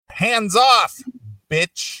Hands off,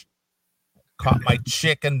 bitch. Caught my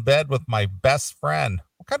chick in bed with my best friend.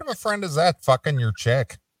 What kind of a friend is that, fucking your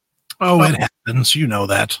chick? Oh, it happens. You know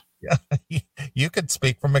that. Yeah, you could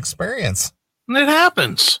speak from experience. It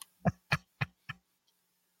happens.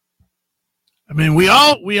 I mean, we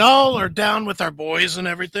all are down with our boys and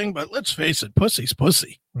everything, but let's face it, pussy's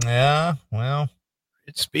pussy. Yeah, well,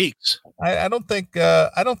 it speaks. I don't think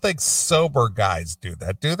sober guys do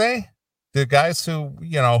that, do they? Do guys who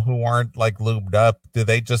aren't like lubed up, do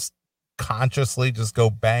they just consciously just go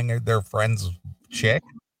bang their friend's chick?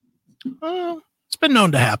 It's been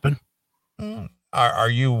known to happen. Are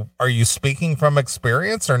you speaking from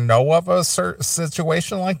experience or know of a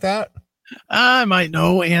situation like that? I might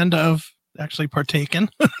know and have actually partaken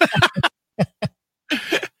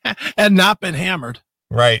and not been hammered.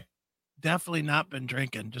 Right. Definitely not been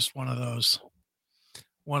drinking. Just one of those,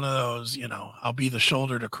 I'll be the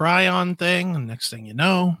shoulder to cry on thing. And next thing you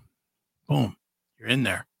know, boom, you're in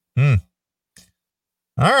there. All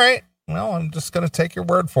right. Well, I'm just going to take your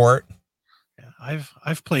word for it. Yeah,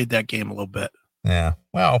 I've played that game a little bit. Yeah.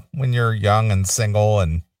 Well, when you're young and single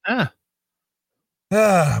and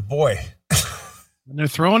boy. And they're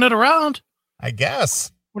throwing it around. I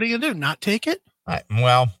guess. What are you gonna do? Not take it? I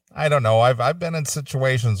don't know. I've been in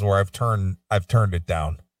situations where I've turned it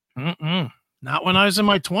down. Not when I was in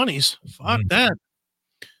my 20s. Fuck that.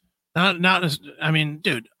 I mean,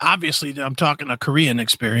 dude, obviously I'm talking a Korean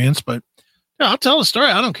experience, but I'll tell the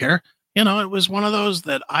story. I don't care. It was one of those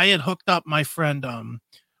that I had hooked up my friend.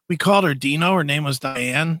 We called her Dino. Her name was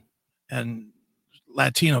Diane, and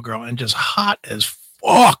Latino girl, and just hot as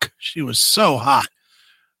fuck. She was so hot,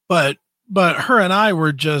 but her and I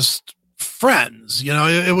were just friends.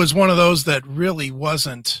 It was one of those that really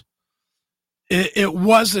wasn't. It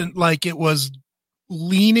wasn't like it was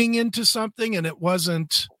leaning into something, and it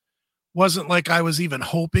wasn't like I was even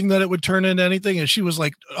hoping that it would turn into anything. And she was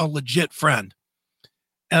like a legit friend.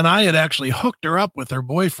 And I had actually hooked her up with her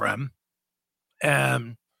boyfriend.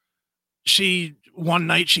 And one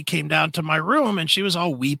night she came down to my room and she was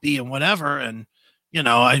all weepy and whatever. And,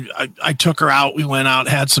 I took her out. We went out,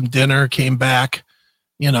 had some dinner, came back,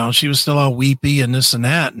 she was still all weepy and this and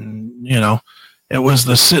that. And, it was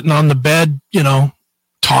the sitting on the bed,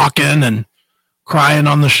 talking and crying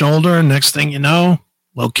on the shoulder. And next thing you know,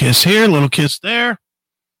 little kiss here, little kiss there,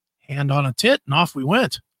 hand on a tit, and off we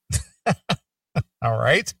went. All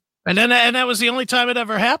right. And that was the only time it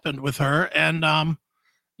ever happened with her. And,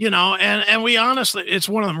 and we honestly, it's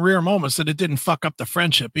one of them rare moments that it didn't fuck up the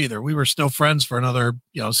friendship either. We were still friends for another,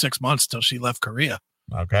 6 months till she left Korea.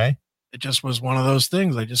 Okay. It just was one of those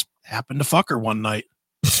things. I just happened to fuck her one night.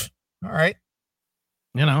 All right.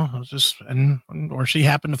 It was just, or she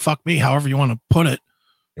happened to fuck me, however you want to put it.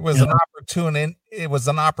 It was it was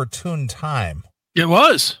an opportune time. It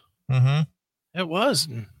was. Mm-hmm. It was.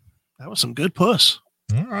 And that was some good puss.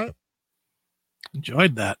 All right.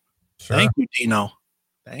 Enjoyed that. Sure. Thank you, Dino.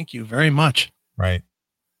 Thank you very much. Right.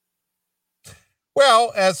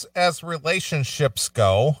 Well, as relationships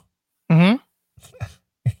go,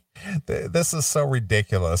 this is so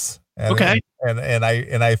ridiculous. And, okay. And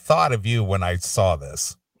I thought of you when I saw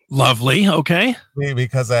this. Lovely. Okay.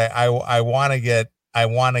 Because I want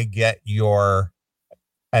to get your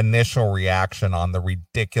initial reaction on the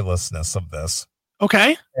ridiculousness of this.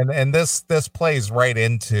 Okay. And this plays right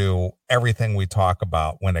into everything we talk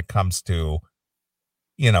about when it comes to,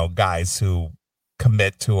 guys who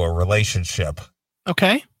commit to a relationship.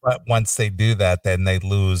 Okay. But once they do that, then they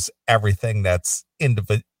lose everything that's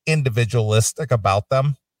individualistic about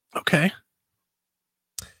them. Okay.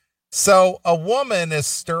 So a woman is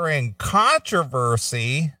stirring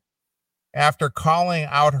controversy after calling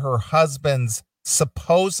out her husband's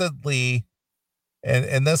supposedly,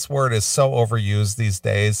 and this word is so overused these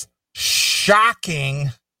days,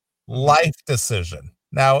 shocking life decision.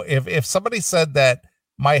 Now, if somebody said that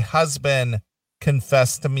my husband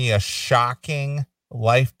confessed to me a shocking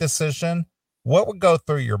life decision, what would go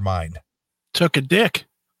through your mind? Took a dick.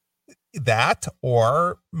 That,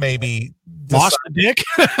 or maybe lost a dick.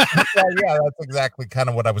 yeah, that's exactly kind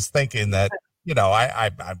of what I was thinking. That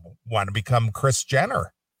I want to become Kris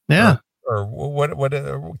Jenner. Yeah. Or what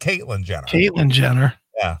Caitlyn Jenner. Caitlyn Jenner.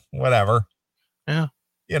 Yeah, whatever. Yeah.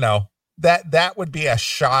 That would be a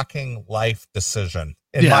shocking life decision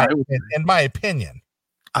in my opinion.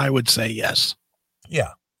 I would say yes.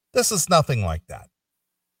 Yeah. This is nothing like that.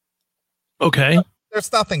 Okay.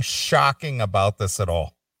 There's nothing shocking about this at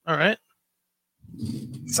all. All right.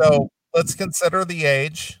 So let's consider the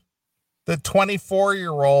age. The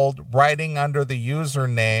 24-year-old writing under the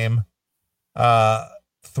username I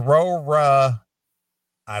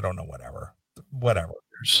don't know, whatever.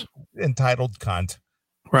 entitled cunt,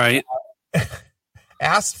 Right.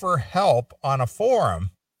 asked for help on a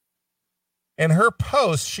forum. In her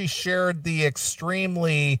post, she shared the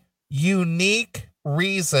extremely unique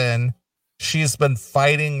reason she's been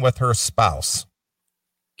fighting with her spouse.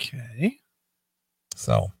 Okay.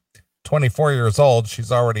 So, 24 years old,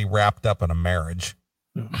 she's already wrapped up in a marriage.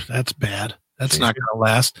 That's bad. That's not going to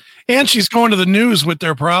last. And she's going to the news with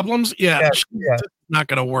their problems. Yeah. Not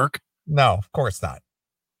going to work. No, of course not.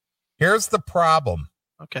 Here's the problem.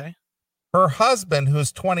 Okay. Her husband,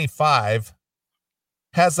 who's 25,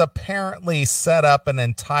 has apparently set up an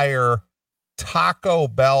entire Taco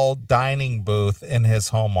Bell dining booth in his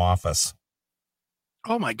home office.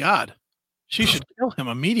 Oh my God. She should kill him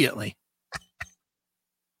immediately.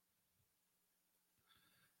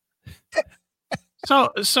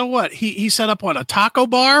 So what? He set up a taco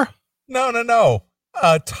bar? No.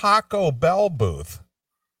 A Taco Bell booth.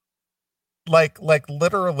 Like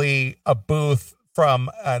literally a booth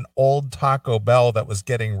from an old Taco Bell that was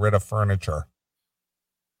getting rid of furniture.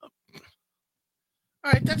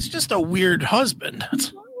 All right, that's just a weird husband.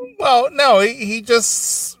 Well, no, he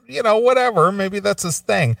just, whatever. Maybe that's his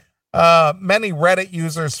thing. Many Reddit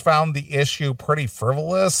users found the issue pretty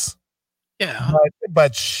frivolous. Yeah.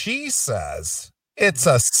 But she says it's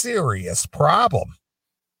a serious problem.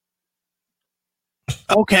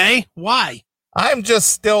 Okay, why? I'm just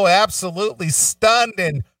still absolutely stunned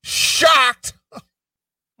and shocked.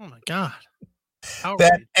 Oh my God.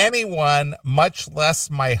 That anyone, much less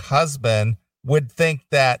my husband, would think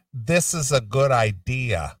that this is a good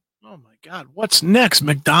idea. Oh my God. What's next?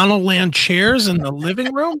 McDonald land chairs in the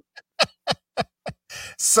living room?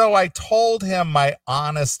 So I told him my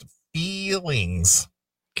honest feelings.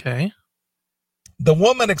 Okay. The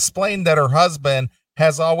woman explained that her husband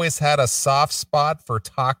has always had a soft spot for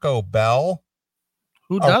Taco Bell.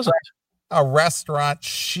 Who doesn't? A restaurant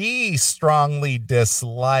she strongly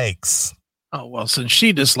dislikes. Oh, well, since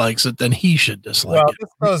she dislikes it, then he should dislike it. This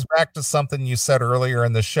goes back to something you said earlier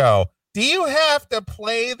in the show. Do you have to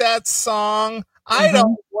play that song? Mm-hmm. I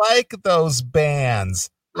don't like those bands.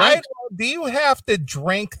 Right. Do you have to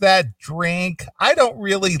drink that drink? I don't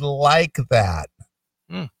really like that.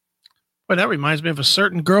 But that reminds me of a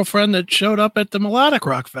certain girlfriend that showed up at the Melodic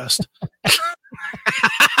Rock Fest.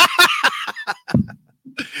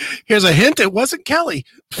 Here's a hint. It wasn't Kelly.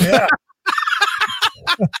 Yeah.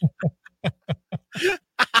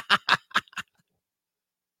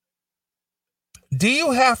 Do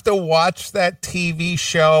you have to watch that TV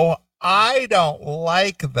show? I don't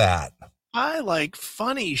like that. I like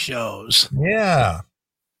funny shows. Yeah.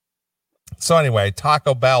 So anyway,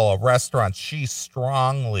 Taco Bell, a restaurant she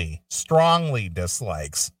strongly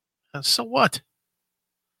dislikes. So what?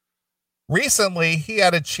 Recently, he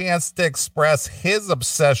had a chance to express his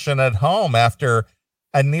obsession at home after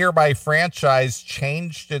a nearby franchise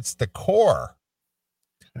changed its decor.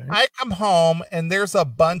 Okay. I come home and there's a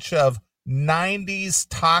bunch of 90s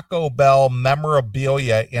Taco Bell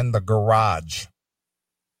memorabilia in the garage.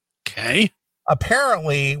 Okay.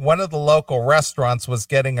 Apparently, one of the local restaurants was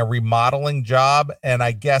getting a remodeling job, and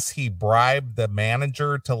I guess he bribed the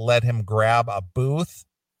manager to let him grab a booth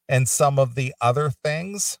and some of the other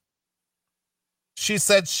things. She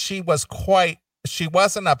said she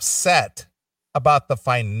wasn't upset about the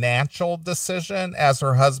financial decision as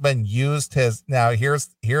her husband used his, now here's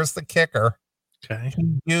the kicker. Okay.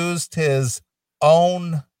 He used his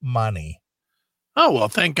own money. Oh, well,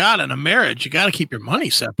 thank God in a marriage, you got to keep your money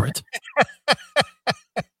separate.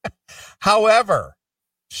 However,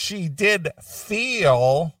 she did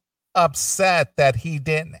feel upset that he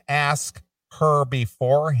didn't ask her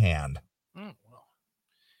beforehand. Well,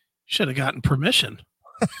 should have gotten permission.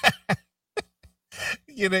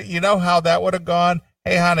 You know how that would have gone?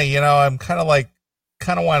 Hey, honey, I'm kind of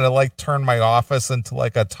want to turn my office into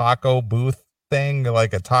like a taco booth thing,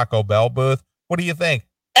 like a Taco Bell booth. What do you think?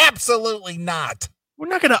 Absolutely not. We're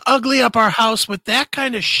not going to ugly up our house with that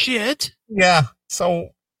kind of shit. Yeah.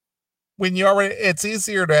 So when it's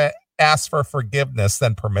easier to ask for forgiveness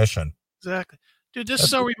than permission. Exactly. Dude, this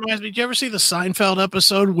so reminds me. Did you ever see the Seinfeld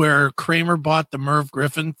episode where Kramer bought the Merv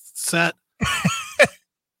Griffin set?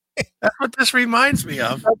 That's what this reminds me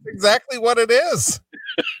of. That's exactly what it is.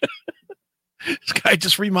 This guy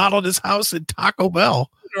just remodeled his house in Taco Bell.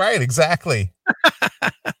 Right, exactly.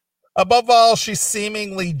 Above all, she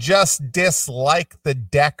seemingly just disliked the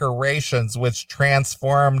decorations, which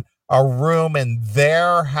transformed a room in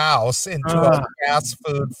their house into a fast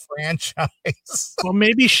food franchise. Well,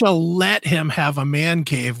 maybe she'll let him have a man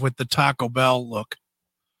cave with the Taco Bell look.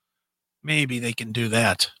 Maybe they can do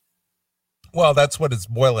that. Well, that's what it's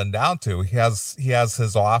boiling down to. He has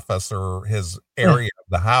his office or his area of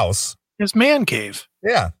the house. His man cave.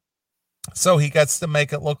 Yeah. So he gets to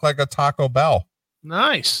make it look like a Taco Bell.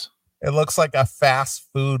 Nice. It looks like a fast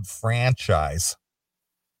food franchise.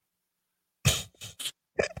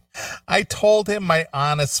 I told him my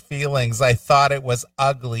honest feelings. I thought it was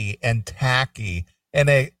ugly and tacky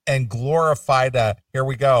and glorified here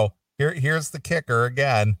we go. Here's the kicker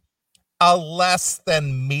again. A less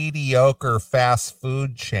than mediocre fast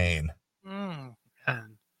food chain. And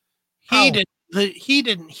he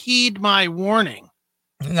didn't heed my warning.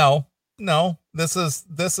 No. This is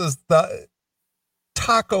the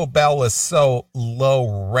Taco Bell is so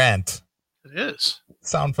low rent. It is.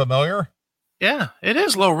 Sound familiar? Yeah, it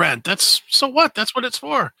is low rent. So what? That's what it's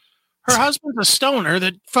for. Her husband's a stoner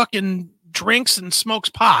that fucking drinks and smokes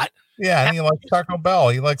pot. Yeah, and he likes Taco Bell.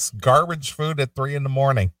 He likes garbage food at 3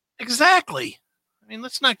 a.m. Exactly. I mean,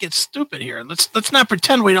 let's not get stupid here. Let's not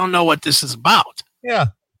pretend we don't know what this is about. Yeah.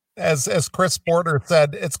 As Chris Porter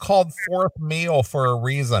said, it's called fourth meal for a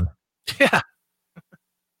reason. Yeah.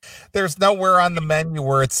 There's nowhere on the menu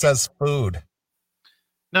where it says food.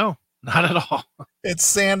 No, not at all. It's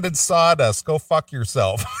sand and sawdust. Go fuck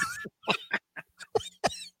yourself.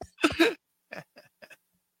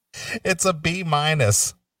 It's a B-.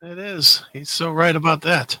 It is. He's so right about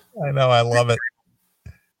that. I know. I love it.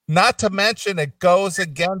 Not to mention it goes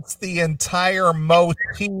against the entire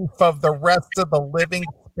motif of the rest of the living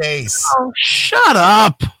space. Oh, shut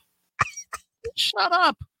up. Shut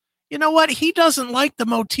up. You know what? He doesn't like the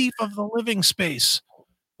motif of the living space.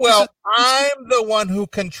 Well, I'm the one who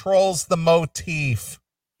controls the motif.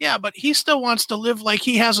 Yeah, but he still wants to live like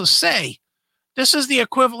he has a say. This is the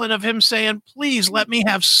equivalent of him saying, please let me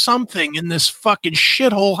have something in this fucking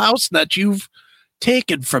shithole house that you've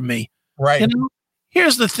taken from me. Right. You know?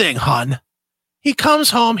 Here's the thing, hon. He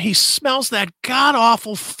comes home, he smells that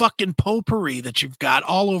god-awful fucking potpourri that you've got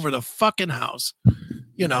all over the fucking house,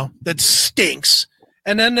 that stinks.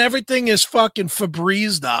 And then everything is fucking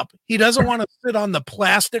Febrezed up. He doesn't want to sit on the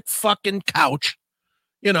plastic fucking couch,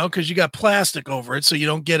 because you got plastic over it, so you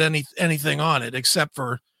don't get anything on it, except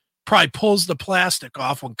for probably pulls the plastic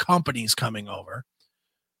off when company's coming over.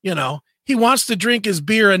 He wants to drink his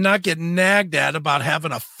beer and not get nagged at about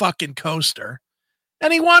having a fucking coaster.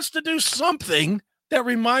 And he wants to do something that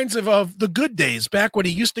reminds him of the good days back when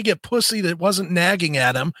he used to get pussy that wasn't nagging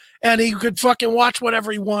at him and he could fucking watch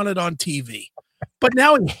whatever he wanted on TV. But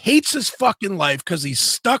now he hates his fucking life because he's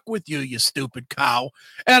stuck with you, you stupid cow.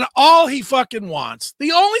 And all he fucking wants,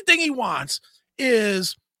 the only thing he wants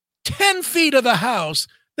is 10 feet of the house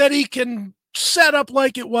that he can set up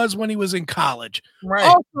like it was when he was in college. Right.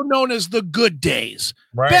 Also known as the good days.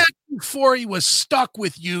 Right. Back before he was stuck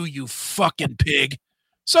with you, you fucking pig.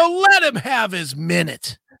 So let him have his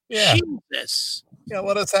minute. Yeah. Jesus. Yeah,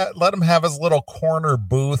 let him have his little corner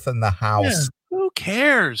booth in the house. Yeah, who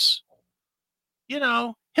cares?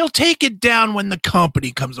 He'll take it down when the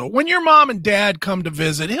company comes over. When your mom and dad come to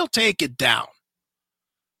visit, he'll take it down.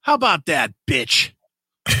 How about that, bitch?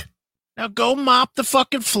 Now go mop the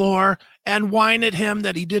fucking floor and whine at him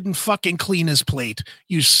that he didn't fucking clean his plate.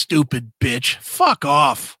 You stupid bitch. Fuck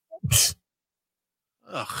off.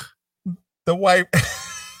 Ugh. The wife...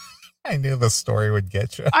 I knew the story would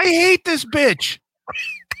get you. I hate this bitch.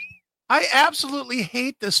 I absolutely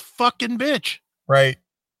hate this fucking bitch. Right.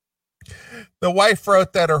 The wife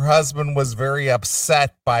wrote that her husband was very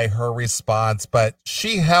upset by her response, but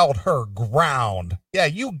she held her ground. Yeah,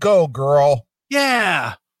 you go, girl.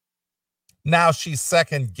 Yeah. Now she's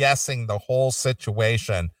second guessing the whole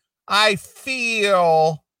situation. I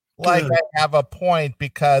feel like I have a point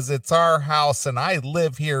because it's our house and I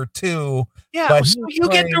live here too. Yeah, but so you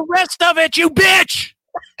get the rest of it, you bitch.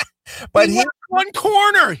 But he wants one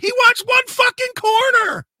corner. He wants one fucking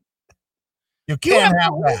corner. You can't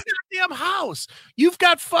have that. Goddamn house. You've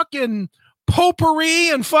got fucking potpourri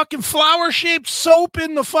and fucking flower-shaped soap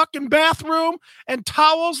in the fucking bathroom and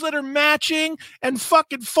towels that are matching and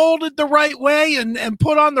fucking folded the right way and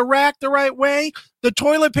put on the rack the right way. The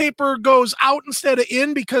toilet paper goes out instead of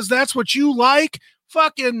in because that's what you like.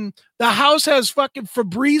 Fucking the house has fucking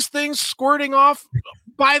Febreze things squirting off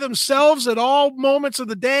by themselves at all moments of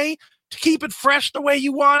the day to keep it fresh the way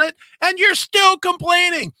you want it. And you're still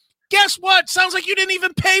complaining. Guess what? Sounds like you didn't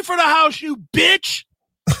even pay for the house, you bitch.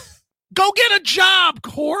 Go get a job,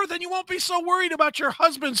 whore. Then you won't be so worried about your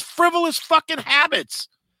husband's frivolous fucking habits.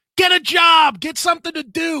 Get a job. Get something to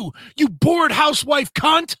do, you bored housewife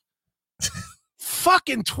cunt.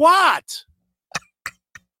 Fucking twat.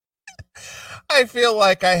 I feel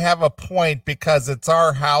like I have a point because it's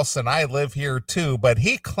our house and I live here too, but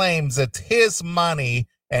he claims it's his money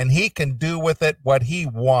and he can do with it what he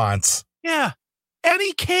wants. Yeah, and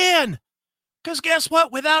he can. Because guess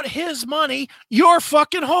what? Without his money, you're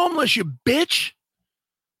fucking homeless, you bitch.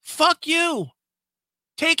 Fuck you.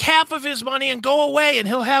 Take half of his money and go away, and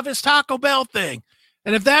he'll have his Taco Bell thing.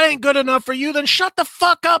 And if that ain't good enough for you, then shut the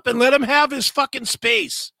fuck up and let him have his fucking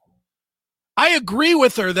space. I agree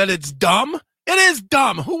with her that it's dumb. It is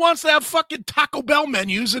dumb. Who wants to have fucking Taco Bell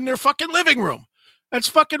menus in their fucking living room? That's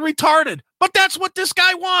fucking retarded. But that's what this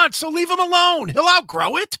guy wants, so leave him alone. He'll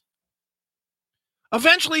outgrow it.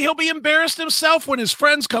 Eventually, he'll be embarrassed himself when his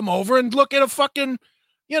friends come over and look at a fucking,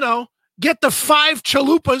 get the 5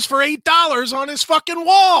 chalupas for $8 on his fucking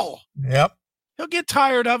wall. Yep. He'll get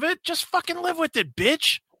tired of it. Just fucking live with it,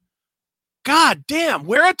 bitch. God damn.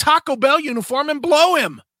 Wear a Taco Bell uniform and blow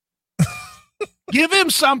him. Give him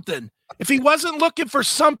something. If he wasn't looking for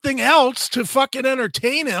something else to fucking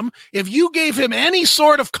entertain him, if you gave him any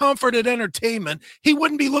sort of comfort and entertainment, he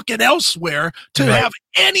wouldn't be looking elsewhere to have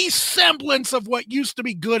any semblance of what used to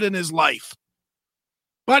be good in his life.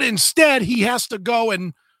 But instead, he has to go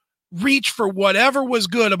and reach for whatever was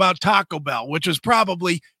good about Taco Bell, which is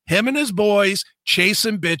probably him and his boys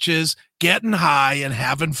chasing bitches, getting high, and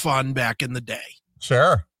having fun back in the day.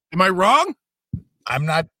 Sure. Am I wrong? I'm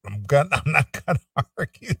not gonna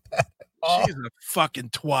argue that at all. She's a fucking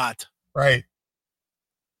twat. Right.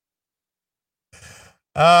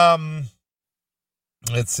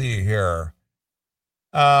 Let's see here.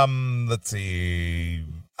 Let's see.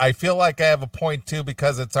 I feel like I have a point too,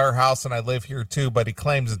 because it's our house and I live here too, but he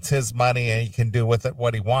claims it's his money and he can do with it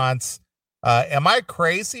what he wants. Am I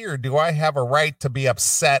crazy, or do I have a right to be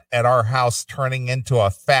upset at our house turning into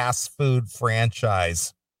a fast food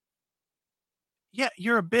franchise? Yeah,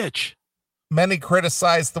 you're a bitch. Many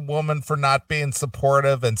criticize the woman for not being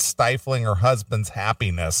supportive and stifling her husband's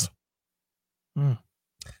happiness.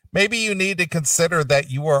 Maybe you need to consider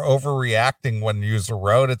that you are overreacting when you use the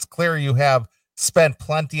road. It's clear you have spent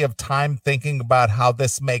plenty of time thinking about how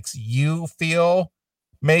this makes you feel.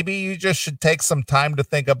 Maybe you just should take some time to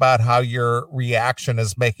think about how your reaction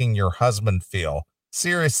is making your husband feel.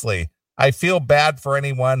 Seriously, I feel bad for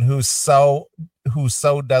anyone who so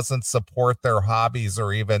doesn't support their hobbies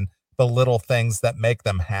or even the little things that make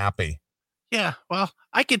them happy. Yeah, well,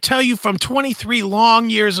 I can tell you from 23 long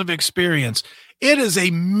years of experience, it is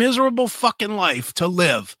a miserable fucking life to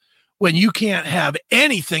live when you can't have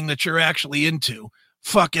anything that you're actually into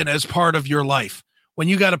fucking as part of your life, when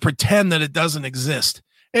you got to pretend that it doesn't exist.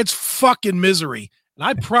 It's fucking misery. And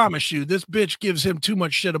I promise you, this bitch gives him too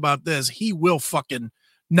much shit about this. He will fucking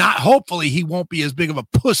not, hopefully he won't be as big of a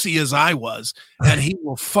pussy as I was, and he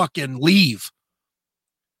will fucking leave.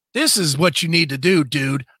 This is what you need to do,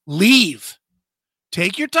 dude. Leave.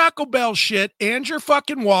 Take your Taco Bell shit and your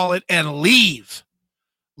fucking wallet and leave.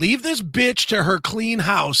 Leave this bitch to her clean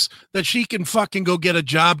house that she can fucking go get a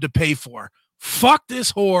job to pay for. Fuck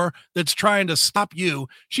this whore that's trying to stop you.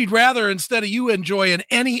 She'd rather, instead of you enjoying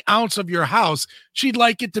any ounce of your house, she'd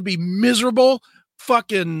like it to be miserable,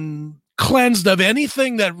 fucking cleansed of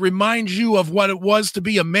anything that reminds you of what it was to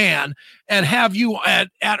be a man, and have you at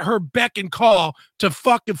her beck and call to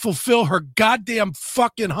fucking fulfill her goddamn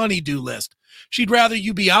fucking honeydew list. She'd rather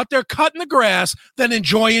you be out there cutting the grass than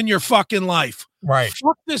enjoying your fucking life. Right.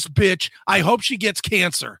 Fuck this bitch. I hope she gets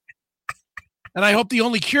cancer. And I hope the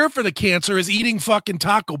only cure for the cancer is eating fucking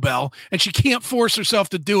Taco Bell, and she can't force herself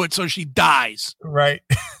to do it, so she dies. Right.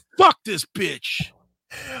 Fuck this bitch.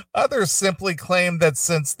 Others simply claim that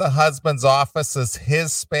since the husband's office is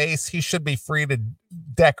his space, he should be free to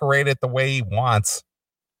decorate it the way he wants.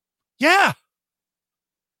 Yeah.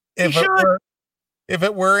 If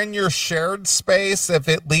it were in your shared space, if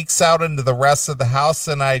it leaks out into the rest of the house,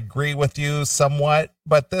 then I agree with you somewhat.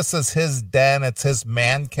 But this is his den. It's his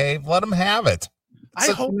man cave. Let him have it.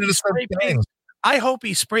 I hope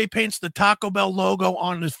he spray paints the Taco Bell logo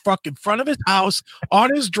on his fucking front of his house,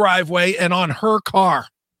 on his driveway, and on her car.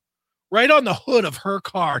 Right on the hood of her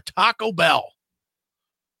car. Taco Bell.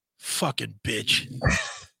 Fucking bitch.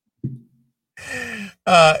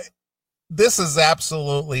 This is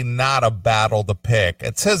absolutely not a battle to pick.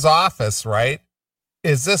 It's his office, right?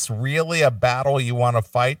 Is this really a battle you want to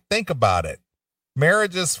fight? Think about it.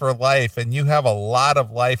 Marriage is for life, and you have a lot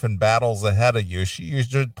of life and battles ahead of you. You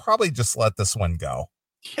should probably just let this one go.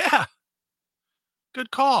 Yeah.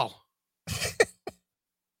 Good call.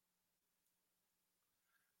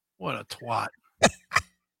 What a twat.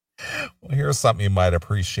 Well, here's something you might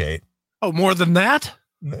appreciate. Oh, more than that?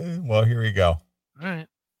 Well, here you go. All right.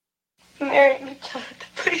 Marry me, Jonathan.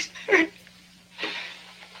 Please marry me.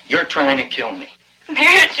 You're trying to kill me.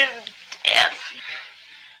 Marriage is death.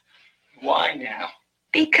 Why now?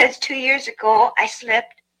 Because 2 years ago, I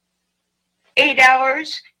slipped 8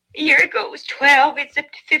 hours. A year ago it was 12. It's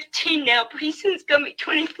up to 15 now. Pretty soon it's going to be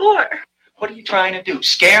 24. What are you trying to do?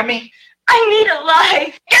 Scare me? I need a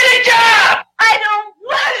life. Get a job! I don't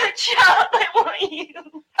want a job. I want you.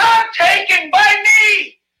 I'm taken by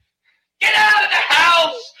me! Get out of the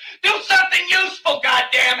house! Do something useful,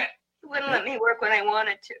 goddammit! You wouldn't let me work when I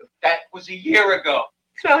wanted to. That was a year ago.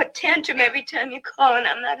 Throw a tantrum every time you call and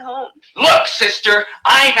I'm not home. Look, sister,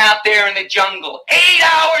 I'm out there in the jungle. 8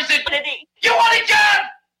 hours a day. You want a job?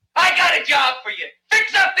 I got a job for you.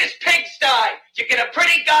 Fix up this pigsty. You get a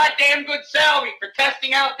pretty goddamn good salary for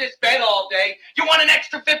testing out this bed all day. You want an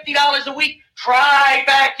extra $50 a week? Try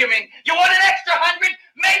vacuuming. You want an extra 100?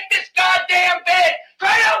 Make this goddamn bed.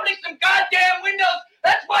 Try opening some goddamn windows.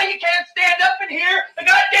 That's why you can't stand up in here. The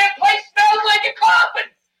goddamn place smells like a coffin.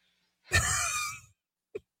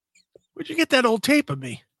 Where'd you get that old tape of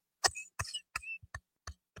me?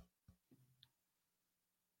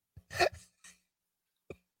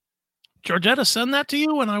 Georgetta send that to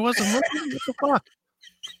you when I wasn't looking? What the fuck?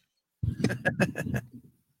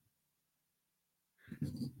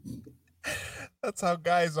 That's how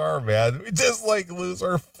guys are, man. We just like lose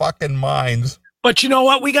our fucking minds. But you know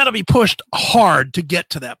what? We got to be pushed hard to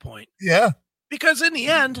get to that point. Yeah. Because in the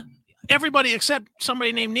end, everybody except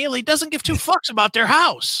somebody named Neely doesn't give two fucks about their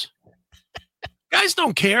house. Guys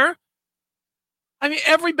don't care. I mean,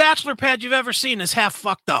 every bachelor pad you've ever seen is half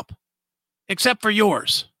fucked up, except for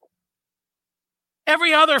yours.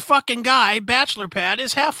 Every other fucking guy bachelor pad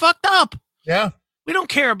is half fucked up. Yeah. We don't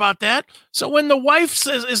care about that. So when the wife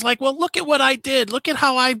says, is like, well, look at what I did. Look at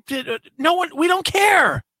how I did. We don't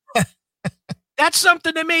care. That's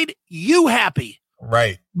something that made you happy.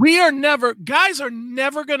 Right. Guys are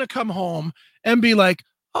never going to come home and be like,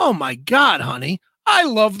 oh my God, honey, I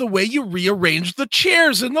love the way you rearranged the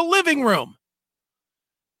chairs in the living room.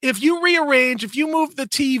 If you move the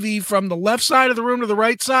TV from the left side of the room to the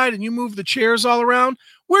right side and you move the chairs all around,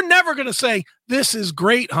 we're never going to say, this is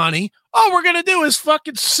great, honey. All we're going to do is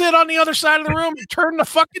fucking sit on the other side of the room and turn the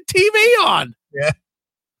fucking TV on. Yeah.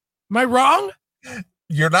 Am I wrong?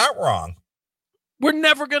 You're not wrong. We're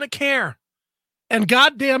never going to care. And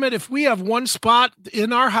God damn it, if we have one spot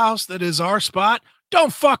in our house that is our spot,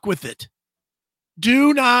 don't fuck with it.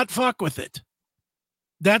 Do not fuck with it.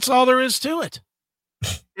 That's all there is to it.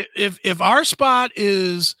 If our spot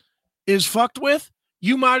is fucked with,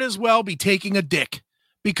 you might as well be taking a dick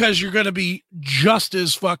because you're going to be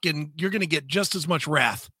you're going to get just as much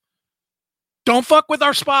wrath. Don't fuck with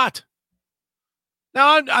our spot.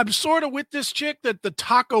 Now I'm sort of with this chick that the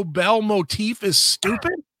Taco Bell motif is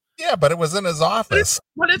stupid. Yeah, but it was in his office.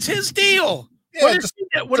 But it's his deal. Yeah,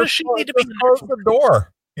 what does she need to be? Close the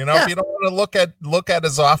door. You know, if you don't want to look at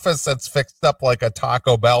his office that's fixed up like a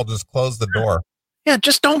Taco Bell, just close the door. Yeah,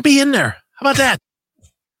 just don't be in there. How about that?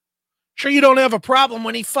 Sure, you don't have a problem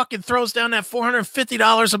when he fucking throws down that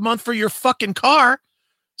 $450 a month for your fucking car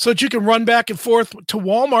so that you can run back and forth to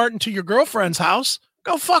Walmart and to your girlfriend's house.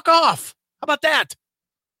 Go fuck off. How about that?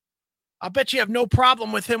 I'll bet you have no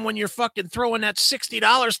problem with him when you're fucking throwing that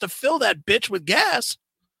 $60 to fill that bitch with gas.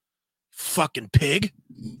 Fucking pig.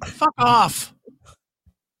 Fuck off.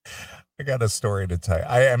 I got a story to tell you.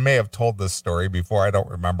 I may have told this story before. I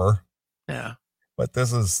don't remember. Yeah. But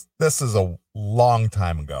this is a long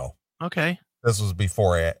time ago. Okay. This was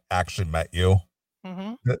before I actually met you.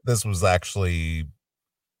 Mm-hmm. This was actually,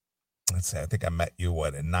 let's see, I think I met you,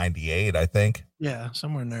 in 98, I think. Yeah,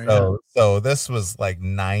 somewhere in there. So this was like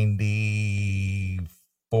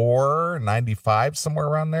 94, 95, somewhere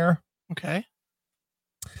around there. Okay.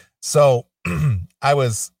 So I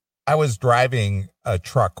was driving a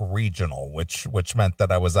truck regional, which meant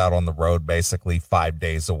that I was out on the road basically 5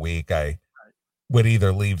 days a week. I would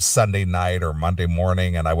either leave Sunday night or Monday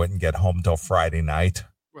morning, and I wouldn't get home till Friday night.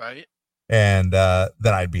 Right. And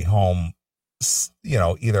then I'd be home,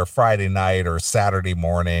 either Friday night or Saturday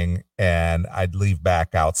morning, and I'd leave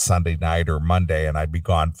back out Sunday night or Monday, and I'd be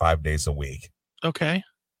gone 5 days a week. Okay.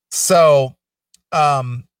 So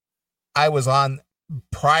I was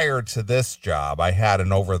prior to this job, I had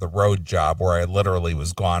an over-the-road job where I literally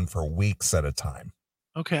was gone for weeks at a time.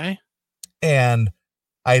 Okay. And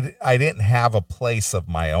I didn't have a place of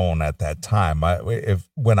my own at that time.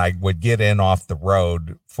 When I would get in off the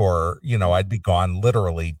road for, I'd be gone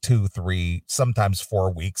literally 2, 3, sometimes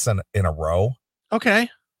 4 weeks in a row. Okay.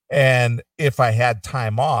 And if I had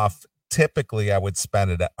time off, typically I would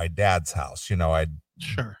spend it at my dad's house. I'd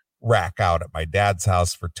rack out at my dad's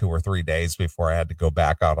house for 2 or 3 days before I had to go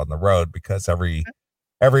back out on the road, because every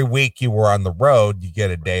week you were on the road, you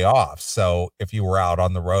get a day off. So if you were out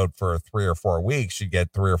on the road for 3 or 4 weeks, you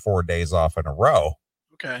get 3 or 4 days off in a row.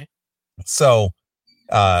 Okay. So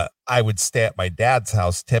I would stay at my dad's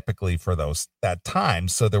house typically for that time.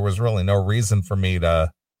 So there was really no reason for me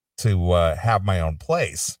to have my own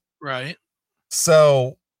place. Right.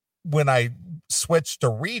 So when I switched to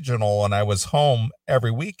regional and I was home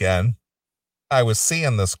every weekend, I was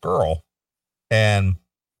seeing this girl. And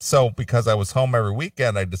so because I was home every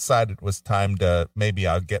weekend, I decided it was time to maybe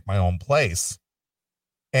I'll get my own place.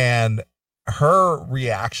 And her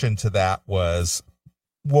reaction to that was,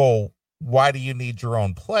 well, why do you need your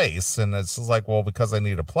own place? And it's like, well, because I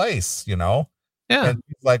need a place, Yeah. And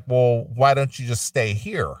she's like, well, why don't you just stay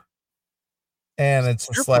here? And it's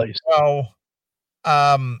just like, place. well,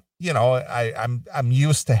 I'm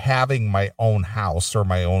used to having my own house or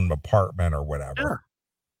my own apartment or whatever. Sure.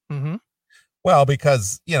 Mm-hmm. Well,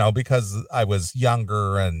 because I was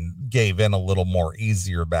younger and gave in a little more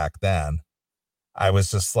easier back then. I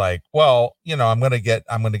was just like, well, I'm going to get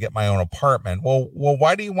my own apartment. Well,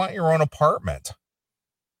 why do you want your own apartment?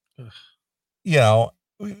 Ugh.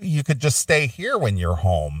 You could just stay here when you're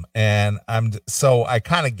home. And so I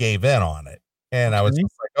kind of gave in on it. And I was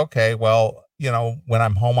just like, okay, well, when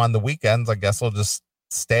I'm home on the weekends, I guess I'll just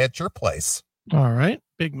stay at your place. All right.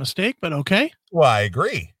 Big mistake, but okay. Well, I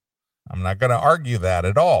agree. I'm not going to argue that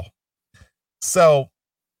at all. So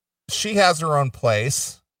she has her own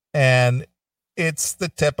place, and it's the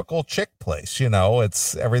typical chick place.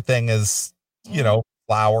 It's everything is,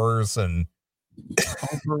 flowers and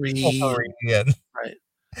potpourri and right.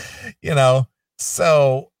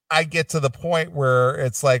 So I get to the point where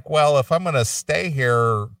it's like, well, if I'm going to stay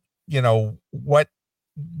here, what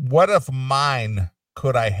of mine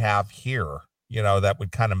could I have here? That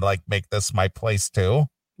would kind of like make this my place too.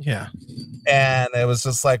 Yeah. And it was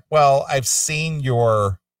just like, well, I've seen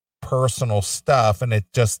your personal stuff and it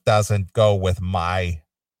just doesn't go with my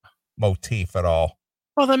motif at all.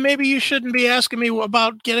 Well, then maybe you shouldn't be asking me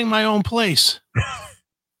about getting my own place.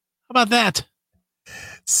 How about that?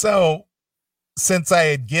 So since I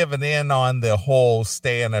had given in on the whole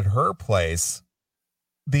staying at her place,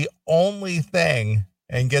 the only thing,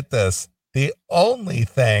 and get this, the only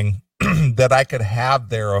thing that I could have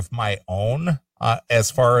there of my own, as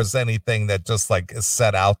far as anything that just like is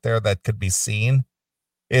set out there that could be seen,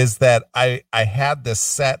 is that I had this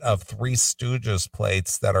set of Three Stooges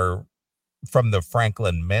plates that are from the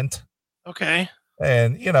Franklin Mint. Okay.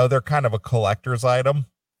 And, they're kind of a collector's item.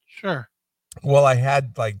 Sure. Well, I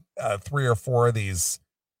had like 3 or 4 of these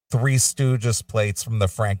Three Stooges plates from the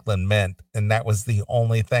Franklin Mint, and that was the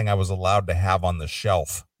only thing I was allowed to have on the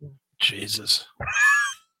shelf. Jesus.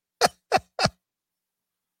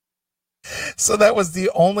 So that was the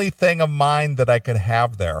only thing of mine that I could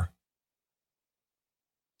have there.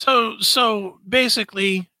 So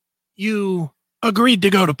basically you agreed to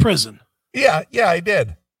go to prison. Yeah, I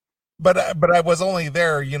did. But I was only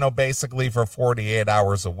there, basically for 48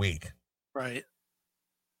 hours a week. Right.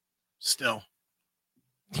 Still.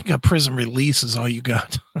 You got prison release is all you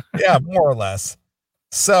got. Yeah, more or less.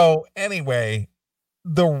 So anyway,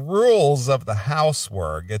 the rules of the house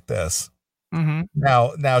were, get this.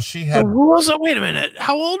 Mm-hmm. Now she had the rules. Wait a minute.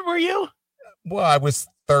 How old were you? Well, I was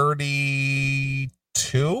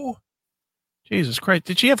 32. Jesus Christ.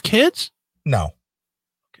 Did she have kids? No.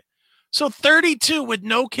 Okay. So 32 with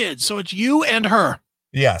no kids. So it's you and her.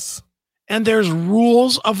 Yes. And there's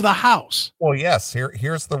rules of the house. Well, yes.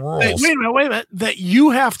 Here's the rules. Wait a minute. That you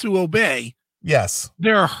have to obey. Yes.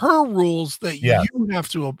 There are her rules that you have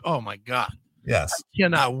to obey. Oh my God. Yes. I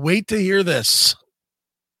cannot wait to hear this.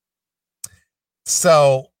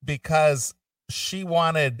 So because she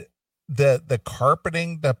wanted the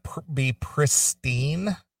carpeting to be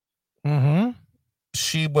pristine,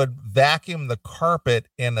 she would vacuum the carpet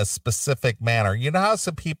in a specific manner. You know how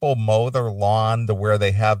some people mow their lawn to where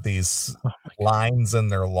they have these lines in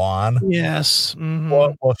their lawn? Yes. Mm-hmm.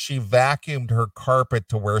 Well, she vacuumed her carpet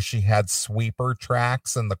to where she had sweeper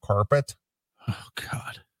tracks in the carpet. Oh,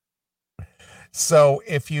 God. So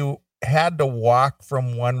if you had to walk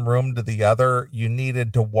from one room to the other, you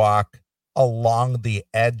needed to walk along the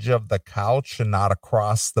edge of the couch and not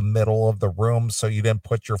across the middle of the room, so you didn't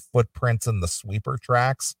put your footprints in the sweeper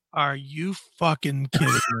tracks. Are you fucking kidding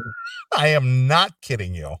me? I am not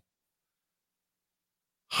kidding you.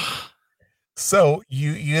 So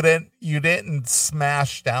you didn't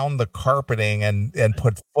smash down the carpeting and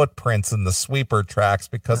put footprints in the sweeper tracks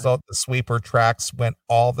because all the sweeper tracks went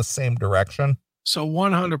all the same direction. So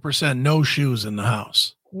 100% no shoes in the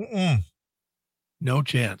house. Mm-mm. No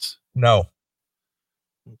chance. No.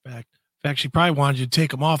 In fact, she probably wanted you to take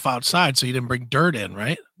them off outside so you didn't bring dirt in,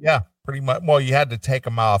 right? Yeah, pretty much. Well, you had to take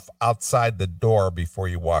them off outside the door before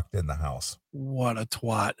you walked in the house. What a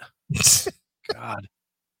twat. God.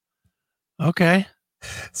 Okay.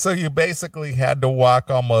 So you basically had to walk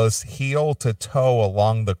almost heel to toe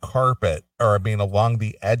along the carpet, or I mean, along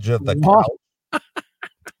the edge of the Whoa. couch,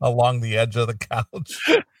 along the edge of the couch.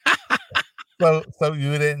 So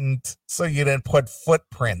you didn't put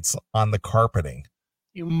footprints on the carpeting.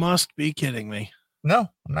 You must be kidding me. No,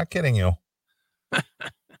 I'm not kidding you.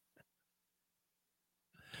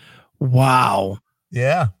 Wow.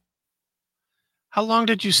 Yeah. How long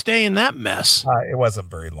did you stay in that mess? It wasn't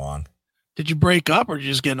very long. Did you break up or did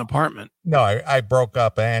you just get an apartment? No, I broke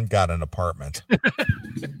up and got an apartment.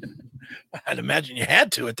 I'd imagine you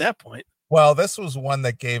had to at that point. Well, this was one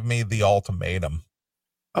that gave me the ultimatum.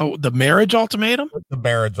 Oh, the marriage ultimatum? The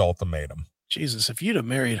marriage ultimatum. Jesus, if you'd have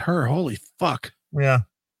married her, holy fuck. Yeah.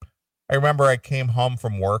 I remember I came home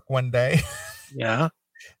from work one day. Yeah.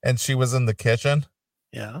 And she was in the kitchen.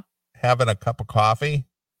 Yeah. Having a cup of coffee.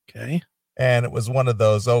 Okay. And it was one of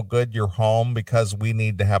those, oh, good, you're home because we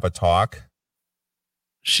need to have a talk.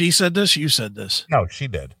 She said this? You said this? No, she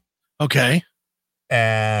did. Okay.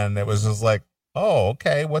 And it was just like, oh,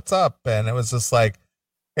 okay, what's up? And it was just like,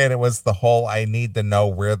 and it was the whole I need to know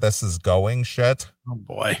where this is going shit. Oh,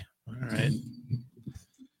 boy. All right.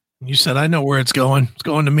 You said, I know where it's going. It's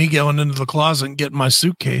going to me going into the closet and getting my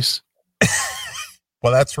suitcase.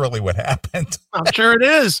 Well, that's really what happened. I'm sure it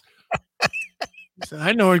is. Said,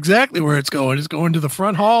 I know exactly where it's going. It's going to the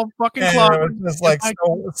front hall fucking closet. It was just like,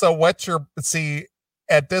 so what's your, see,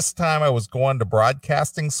 at this time I was going to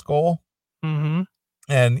broadcasting school. Mm-hmm.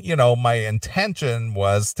 And, you know, my intention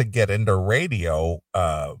was to get into radio,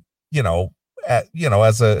 as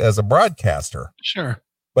a broadcaster. Sure.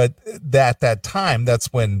 But that time,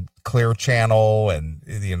 that's when Clear Channel and,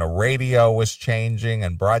 radio was changing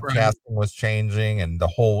and broadcasting was changing and the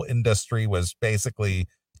whole industry was basically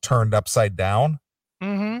turned upside down.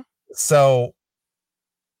 Mm-hmm. So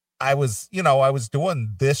I was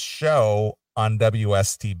doing this show on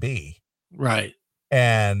WSTB. Right.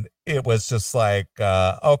 And it was just like,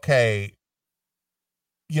 okay,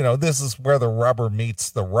 this is where the rubber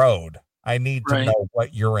meets the road. I need to know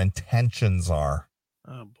what your intentions are.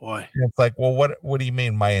 Oh boy. And it's like, well, what do you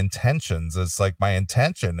mean my intentions? It's like, my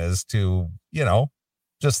intention is to,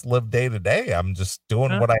 just live day to day. I'm just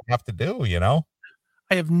doing what I have to do,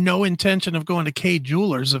 I have no intention of going to K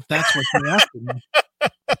Jewelers if that's what you're asking me.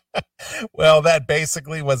 Well, that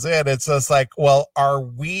basically was it. It's just like, well, are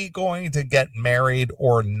we going to get married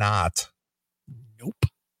or not? Nope.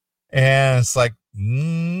 And it's like,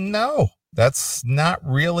 no, that's not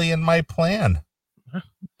really in my plan.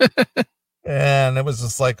 And it was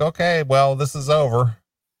just like, okay, well, this is over.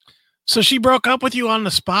 So she broke up with you on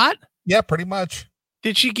the spot? Yeah, pretty much.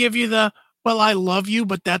 Did she give you the, well, I love you,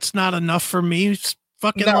 but that's not enough for me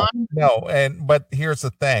fucking line? No. But here's the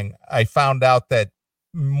thing. I found out that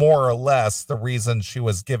more or less the reason she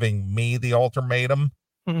was giving me the ultimatum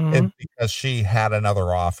is because she had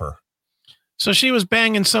another offer. So she was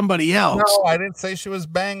banging somebody else. No, I didn't say she was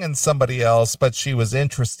banging somebody else, but she was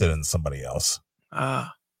interested in somebody else.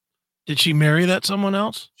 Did she marry that someone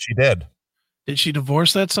else? She did. Did she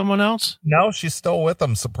divorce that someone else? No, she's still with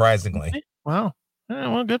him, surprisingly. Okay. Wow.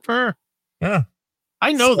 Yeah, well, good for her. Yeah.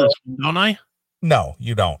 I know this one, don't I? No,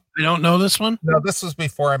 you don't. I don't know this one? No, this was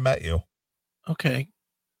before I met you. Okay.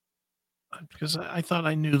 Because I thought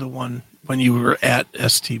I knew the one when you were at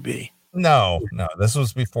STB. No, this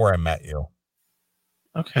was before I met you.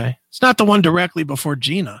 Okay. It's not the one directly before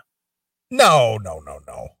Gina. No,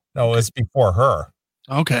 it's before her.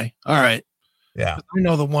 Okay. All right. Yeah. I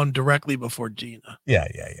know the one directly before Gina. Yeah.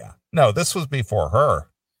 No, this was before her.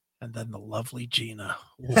 And then the lovely Gina.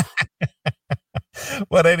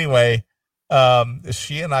 But anyway,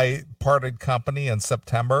 she and I parted company in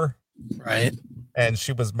September. Right. And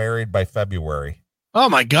she was married by February. Oh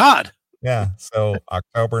my God. Yeah. So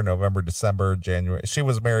October, November, December, January. She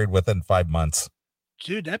was married within 5 months.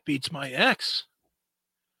 Dude, that beats my ex.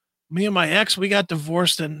 Me and my ex, we got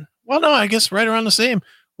divorced I guess right around the same.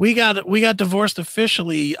 We got divorced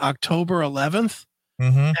officially October 11th.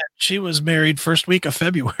 Mm-hmm. And she was married first week of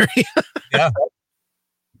February. Yeah.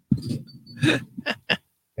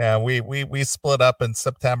 Yeah, we split up in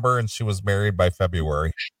September and she was married by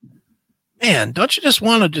February. Man, don't you just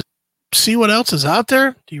want to just see what else is out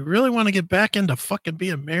there? Do you really want to get back into fucking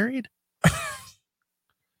being married?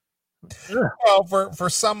 Well, for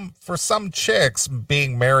some chicks,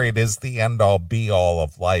 being married is the end all be all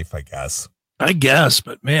of life, I guess. I guess,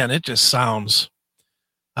 but man, it just sounds,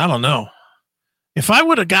 I don't know. If I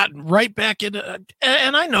would have gotten right back into,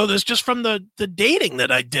 and I know this just from the dating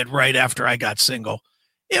that I did right after I got single,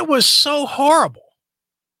 it was so horrible.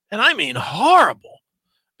 And I mean horrible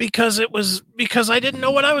because I didn't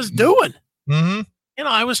know what I was doing. Mm-hmm.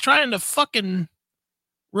 I was trying to fucking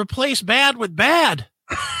replace bad with bad.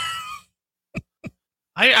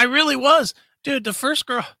 I really was, dude. The first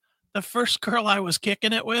girl I was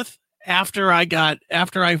kicking it with after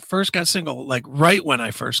I first got single, like right when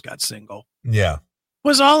I first got single, Yeah.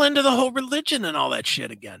 was all into the whole religion and all that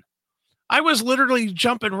shit again. I was literally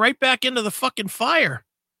jumping right back into the fucking fire,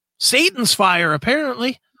 Satan's fire,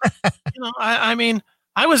 apparently. I mean,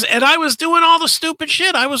 I was doing all the stupid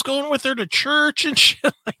shit. I was going with her to church and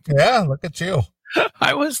shit. Yeah. Look at you.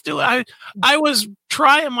 I was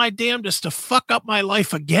trying my damnedest to fuck up my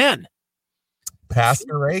life again.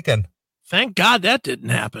 Pastor Reagan. Thank God that didn't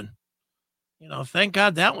happen. Thank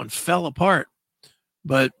God that one fell apart.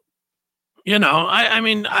 But,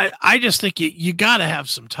 I just think you got to have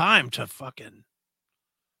some time to fucking,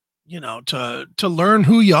 to learn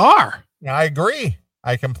who you are. Yeah, I agree.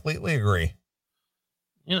 I completely agree.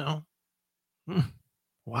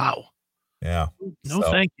 Wow. Yeah. No,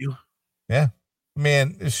 thank you. Yeah. I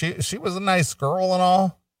mean, she was a nice girl and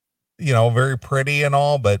all, very pretty and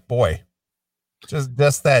all, but boy, just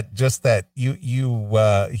that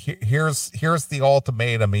here's the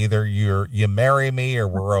ultimatum. Either you marry me or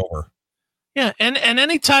we're over. Yeah. And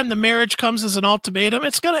anytime the marriage comes as an ultimatum,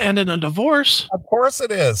 it's going to end in a divorce. Of course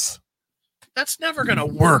it is. That's never going to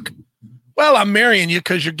work. Well, I'm marrying you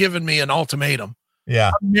because you're giving me an ultimatum.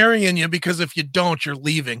 Yeah. I'm marrying you because if you don't, you're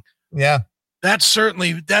leaving. Yeah. That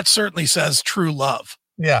certainly says true love.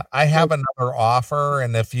 Yeah. I have another offer.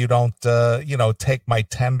 And if you don't, take my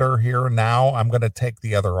tender here now, I'm going to take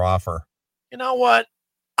the other offer. You know what?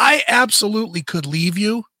 I absolutely could leave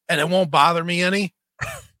you and it won't bother me any,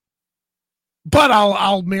 but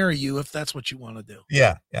I'll marry you if that's what you want to do.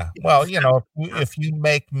 Yeah. Yeah. Well, if you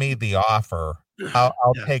make me the offer,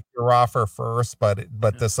 I'll take your offer first, but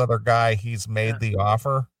this other guy, he's made the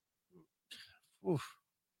offer. Oof.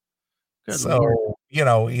 Good so, Lord.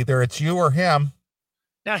 Either it's you or him.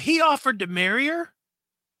 Now he offered to marry her.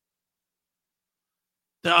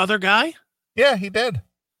 The other guy? Yeah, he did.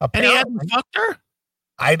 Apparently. And he hadn't fucked her?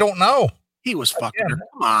 I don't know. He was fucking her.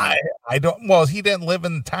 Come on. I don't, well, he didn't live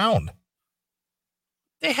in town.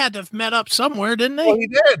 They had to have met up somewhere, didn't they? Well, he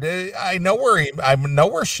did. I know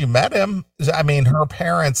where she met him. I mean, her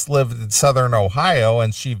parents lived in Southern Ohio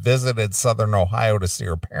and she visited Southern Ohio to see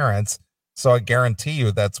her parents. So I guarantee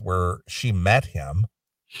you that's where she met him.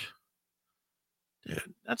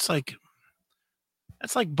 Dude, that's like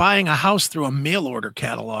buying a house through a mail order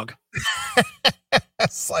catalog.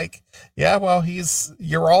 It's like, yeah, well,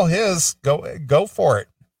 you're all his. Go for it.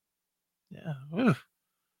 Yeah. Ooh.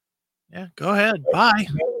 Yeah, go ahead. Bye.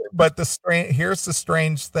 But here's the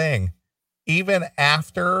strange thing. Even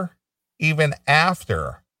after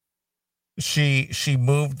she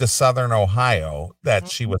moved to Southern Ohio, that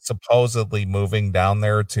she was supposedly moving down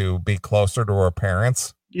there to be closer to her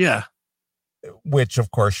parents. Yeah. Which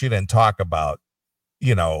of course she didn't talk about,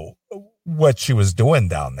 what she was doing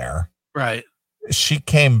down there. Right. She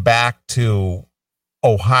came back to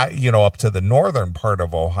Ohio, up to the northern part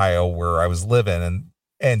of Ohio where I was living,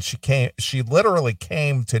 and she literally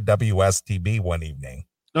came to WSTB one evening.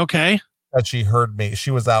 Okay. And she heard me.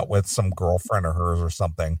 She was out with some girlfriend of hers or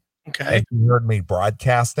something. Okay. And she heard me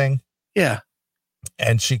broadcasting. Yeah.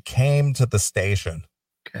 And she came to the station.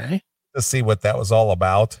 Okay. To see what that was all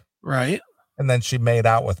about. Right. And then she made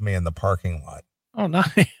out with me in the parking lot. Oh,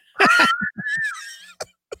 nice.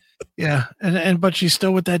 Yeah. But she's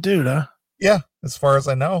still with that dude, huh? Yeah. As far as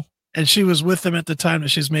I know. And she was with him at the time that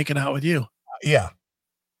she's making out with you. Yeah.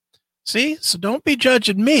 See, so don't be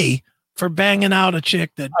judging me for banging out a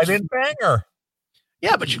chick that I didn't bang her.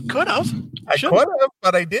 Yeah, but you could have. I could have,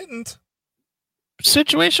 but I didn't.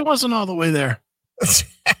 Situation wasn't all the way there.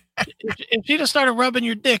 If she'd have started rubbing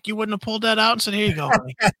your dick, you wouldn't have pulled that out and said, "Here you go,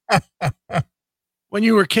 honey." When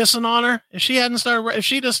you were kissing on her, if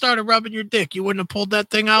she'd have started rubbing your dick, you wouldn't have pulled that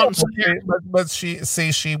thing out and said, "Here." But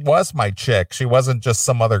she was my chick. She wasn't just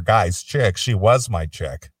some other guy's chick. She was my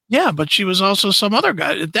chick. Yeah, but she was also some other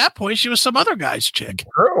guy. At that point, she was some other guy's chick.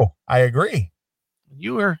 True. I agree.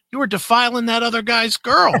 You were defiling that other guy's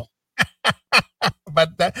girl.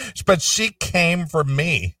 but she came from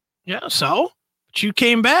me. Yeah, so? But you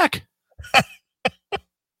came back.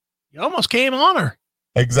 You almost came on her.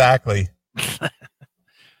 Exactly.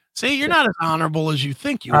 See, you're not as honorable as you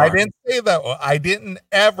think you are. I didn't say that. I didn't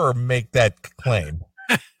ever make that claim.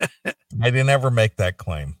 I didn't ever make that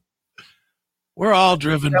claim. We're all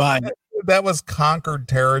driven by it. That was conquered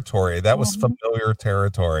territory. That was familiar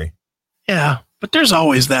territory. Yeah, but there's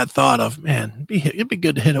always that thought of, man, it'd be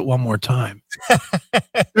good to hit it one more time.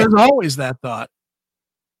 There's always that thought.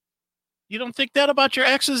 You don't think that about your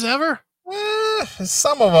exes ever?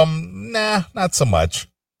 Some of them, nah, not so much.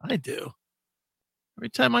 I do. Every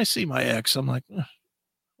time I see my ex, I'm like, wouldn't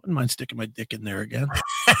mind sticking my dick in there again.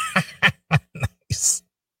 Nice.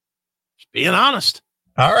 Just being honest.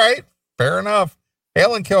 All right. Fair enough.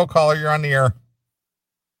 Hail and Kill caller, you're on the air.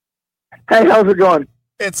 Hey, how's it going?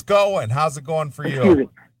 It's going. How's it going for Excuse you? me.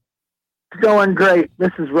 It's going great. This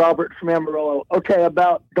is Robert from Amarillo. Okay,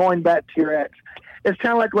 about going back to your ex. It's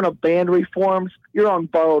kind of like when a band reforms, you're on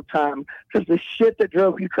borrowed time because the shit that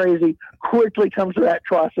drove you crazy quickly comes to that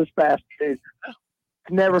process fast, dude. It's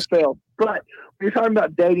never failed. But when you're talking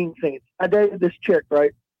about dating things, I dated this chick,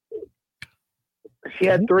 right? She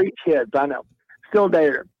had 3 kids, I know. Still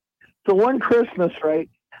date her. So one Christmas, right,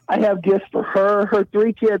 I have gifts for her, her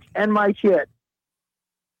 3 kids, and my kid.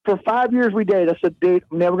 For 5 years we dated. I said, dude,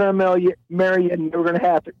 I'm never going to marry you, and never going to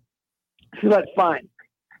happen. She's like, fine.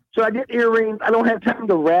 So I get earrings. I don't have time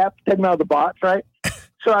to wrap, take them out of the box, right?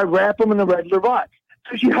 So I wrap them in the regular box.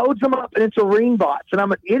 So she holds them up, and it's a ring box, and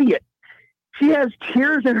I'm an idiot. She has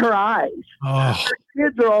tears in her eyes. Oh. Her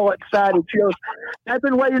kids are all excited. She goes, I've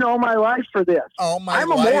been waiting all my life for this. Oh, my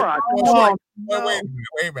I'm a life. moron.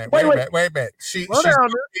 Wait a minute.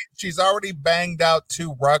 She's already banged out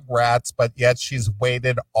 2 Rugrats, but yet she's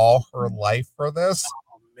waited all her life for this.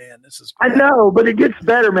 Oh, man, this is I know, but it gets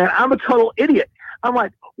better, man. I'm a total idiot. I'm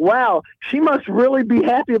like, wow, she must really be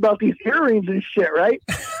happy about these earrings and shit, right?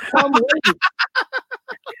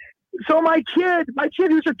 So my kid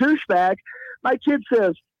who's a douchebag, my kid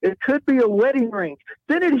says, it could be a wedding ring.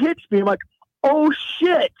 Then it hits me. I'm like, oh,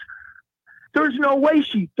 shit. There's no way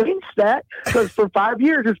she thinks that, because for 5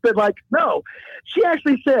 years it's been like, no. She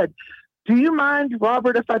actually said, do you mind,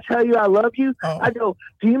 Robert, if I tell you I love you? Oh. I go,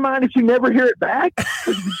 do you mind if you never hear it back?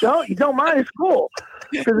 Because you don't mind, it's cool.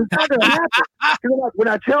 Because it's not going to happen. Like, when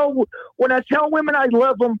I tell women I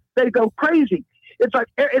love them, they go crazy. It's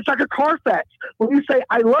like a Carfax. When you say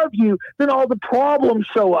I love you, then all the problems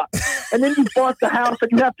show up, and then you bought the house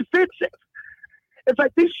and you have to fix it. It's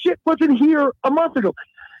like this shit wasn't here a month ago.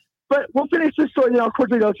 But we'll finish this story, then I'll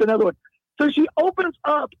quickly go to another one. So she opens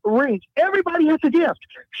up rings. Everybody has a gift.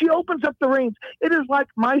 She opens up the rings. It is like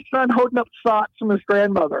my son holding up socks from his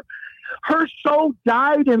grandmother. Her soul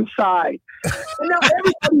died inside. And now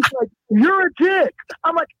everybody's like, you're a dick.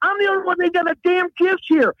 I'm like, I'm the only one that got a damn gift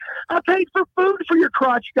here. I paid for food for your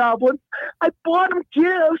crotch goblin. I bought them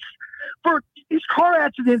gifts for these car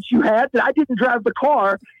accidents you had that I didn't drive the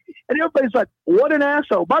car. And everybody's like, what an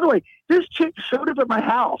asshole. By the way, this chick showed up at my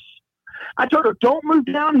house. I told her, don't move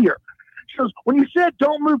down here. She goes, when you said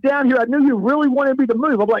don't move down here, I knew you really wanted me to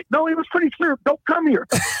move. I'm like, no, it was pretty clear. Don't come here.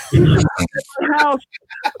 She showed up at my house.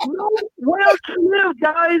 Where else to live,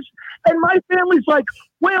 guys? And my family's like,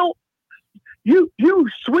 well, you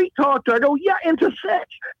sweet talked her. I go, yeah, into sex.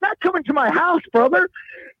 Not coming to my house, brother.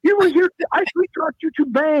 You were here. I sweet talked you to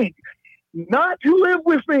bang, not to live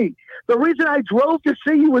with me. The reason I drove to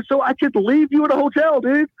see you was so I could leave you at a hotel,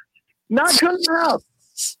 dude. Not come to the house.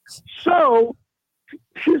 So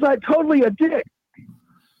she's like totally a dick.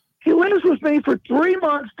 He lives with me for 3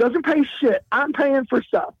 months, doesn't pay shit. I'm paying for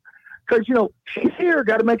stuff because, she's here,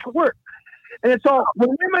 got to make it work. And it's all,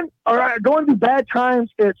 when women are going through bad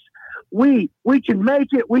times, it's we can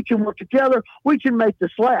make it, we can work together, we can make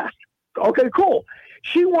this last. Okay, cool.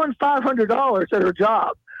 She won $500 at her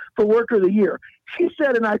job for Worker of the Year. She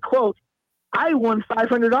said, and I quote, I won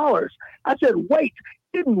 $500. I said, wait,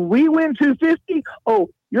 didn't we win $250? Oh,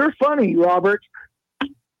 you're funny, Robert.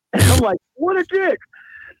 And I'm like, what a dick.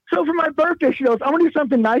 So for my birthday, she goes, I want to do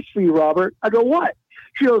something nice for you, Robert. I go, what?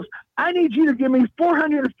 She goes, I need you to give me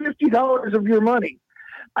 $450 of your money.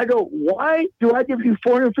 I go, why do I give you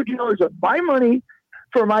 $450 of my money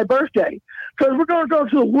for my birthday? Because we're going to go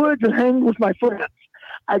to the woods and hang with my friends.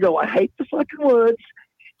 I go, I hate the fucking woods,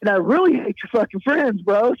 and I really hate your fucking friends,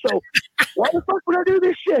 bro. So why the fuck would I do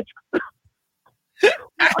this shit? I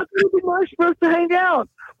think it'd be nice for us to hang out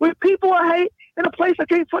with people I hate in a place I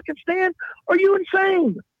can't fucking stand. Are you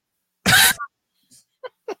insane?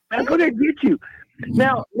 I'm going to get you.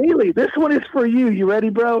 Now, Neely, this one is for you. You ready,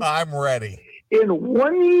 bro? I'm ready. In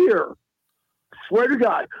 1 year, swear to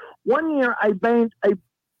God, 1 year I banged a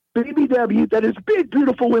BBW, that is big,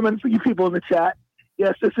 beautiful women for you people in the chat.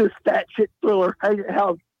 Yes, this is Fat Chick Thriller. Have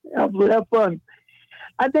fun.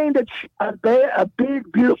 I named a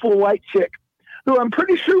big, beautiful white chick who I'm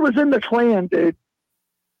pretty sure was in the Klan, dude.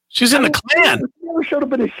 She's in the Klan? She never showed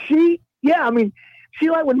up in a sheet. Yeah, I mean, she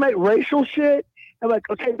would make racial shit. I'm like,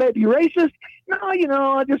 okay, babe, you racist? No,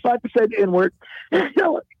 I just like to say the N-word.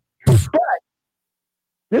 But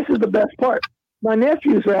this is the best part. My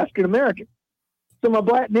nephews are African American. So my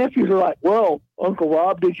black nephews are like, well, Uncle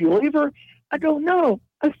Rob, did you leave her? I go, no,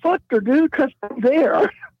 I fucked her, dude, because I'm there.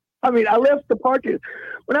 I mean, I left the parking.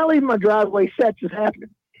 When I leave my driveway, sex is happening.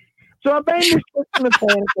 So I banged this chick in the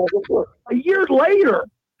panic. A year later,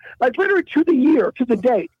 like literally to the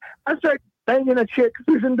date, I start banging a chick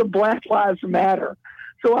who's into Black Lives Matter.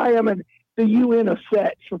 So I am in the UN of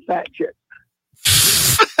sex for fat chicks.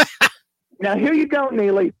 Now, here you go,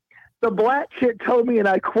 Neely. The black chick told me, and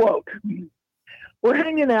I quote, we're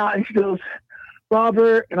hanging out, and she goes,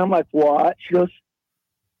 Robert, and I'm like, what? She goes,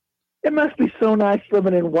 it must be so nice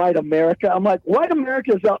living in white America. I'm like, white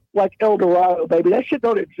America is like El Dorado, baby. That shit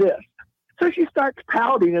don't exist. So she starts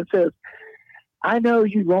pouting and says, I know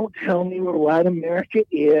you won't tell me what white America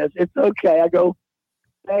is. It's okay. I go,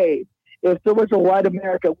 hey, if there was a white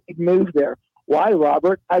America, we'd move there. Why,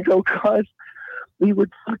 Robert? I go, because we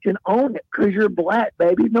would fucking own it because you're black,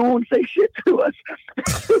 baby. No one say shit to us.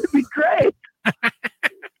 It would be great.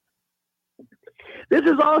 This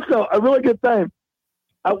is also a really good thing.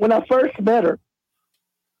 When I first met her,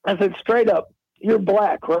 I said straight up, you're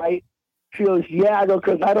black, right? She goes, yeah. I go,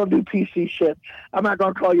 because I don't do PC shit. I'm not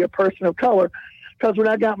going to call you a person of color. Because when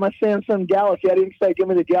I got my Samsung Galaxy, I didn't say, give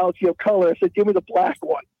me the Galaxy of color. I said, give me the black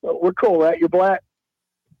one. So we're cool, right? You're black.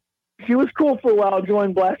 She was cool for a while,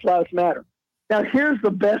 joined Black Lives Matter. Now, here's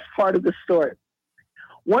the best part of the story.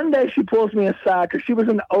 One day she pulls me aside because she was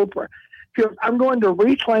in Oprah. She goes, I'm going to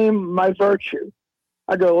reclaim my virtue.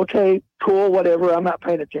 I go, okay, cool, whatever. I'm not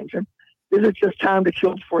paying attention. Is it just time to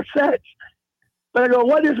kill for sex? But I go,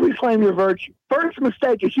 what is reclaim your virtue? First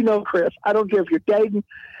mistake is, Chris, I don't care if you're dating,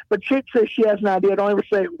 but chick says she has an idea. Don't ever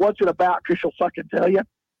say, what's it about? Because she'll fucking tell you.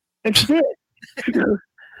 And she did. She goes,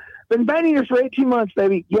 been banging her for 18 months,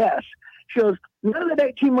 baby. Yes. She goes, none of that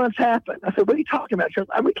 18 months happened. I said, what are you talking about? She goes,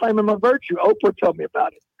 I'm reclaiming my virtue. Oprah told me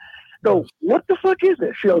about it. I go, what the fuck is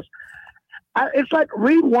this? She goes, it's like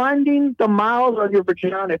rewinding the miles on your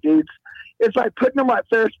vagina, dudes. It's like putting them like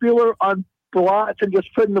Ferris Bueller on blocks and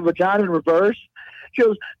just putting the vagina in reverse. She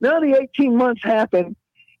goes, none of the 18 months happened.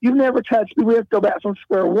 You've never touched me. We have to go back from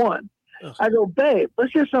square one. Ugh. I go, babe,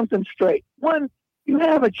 let's get something straight. One, you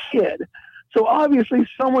have a kid. So obviously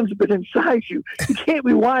someone's been inside you. You can't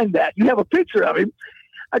rewind that. You have a picture of him.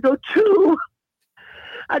 I go, two,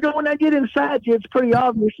 when I get inside you, it's pretty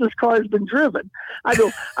obvious this car has been driven. I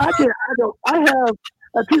have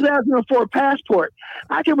a 2004 passport.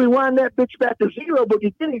 I can rewind that bitch back to zero, but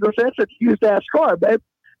you didn't. He goes, that's a used ass car, babe.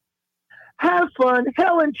 Have fun,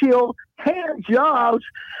 hell and chill, hand jobs,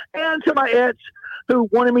 and to my ex who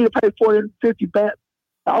wanted me to pay $450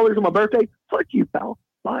 on my birthday. Fuck you, pal.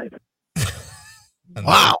 Bye.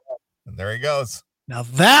 Wow. And there he goes. Now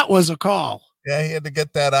that was a call. Yeah, he had to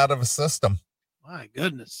get that out of his system. My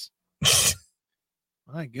goodness.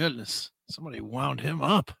 My goodness. Somebody wound him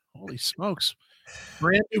up. Holy smokes.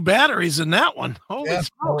 Brand new batteries in that one. Holy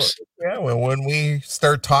smokes. Well, when we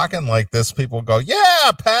start talking like this, people go,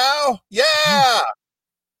 yeah, pal. Yeah.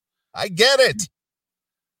 I get it.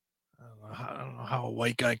 I don't know how a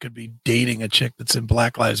white guy could be dating a chick that's in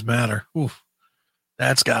Black Lives Matter. Oof.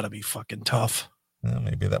 That's got to be fucking tough. Well,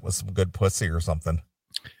 maybe that was some good pussy or something.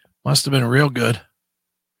 Must have been real good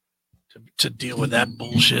to deal with that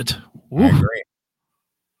bullshit. Oof.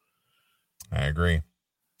 I agree.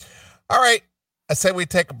 All right. I say we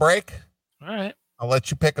take a break. All right. I'll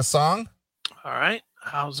let you pick a song. All right.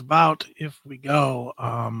 How's about if we go?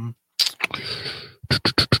 How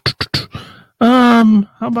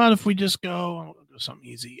about if we just go something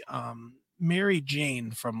easy? Mary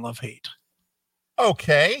Jane from Love Hate.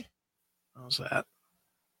 Okay. How's that?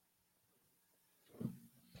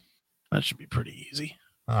 That should be pretty easy.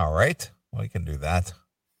 All right. We can do that.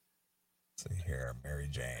 Let's see here. Mary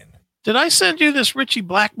Jane. Did I send you this Richie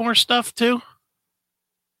Blackmore stuff too?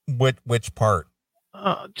 Which part?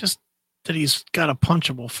 Just that he's got a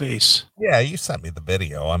punchable face. Yeah, you sent me the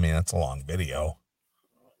video. I mean, it's a long video.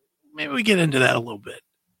 Maybe we get into that a little bit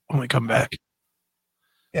when we come back.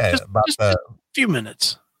 Yeah, just a few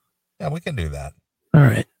minutes. Yeah, we can do that. All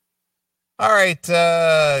right. All right.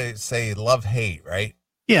 Say Love Hate, right?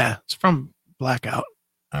 Yeah, it's from Blackout.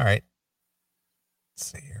 All right.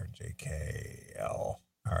 Let's see here. JKL. All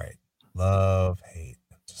right. Love Hate.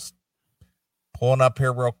 Just pulling up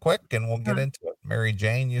here real quick and we'll get into it. Mary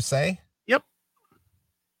Jane, you say? Yep.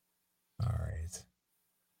 All right.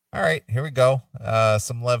 All right. Here we go.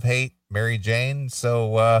 Some Love Hate, Mary Jane.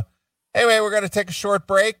 So, anyway, we're going to take a short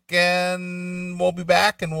break and we'll be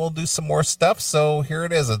back and we'll do some more stuff. So here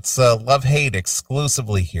it is. It's Love Hate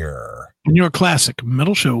exclusively here. And your classic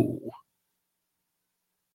metal show.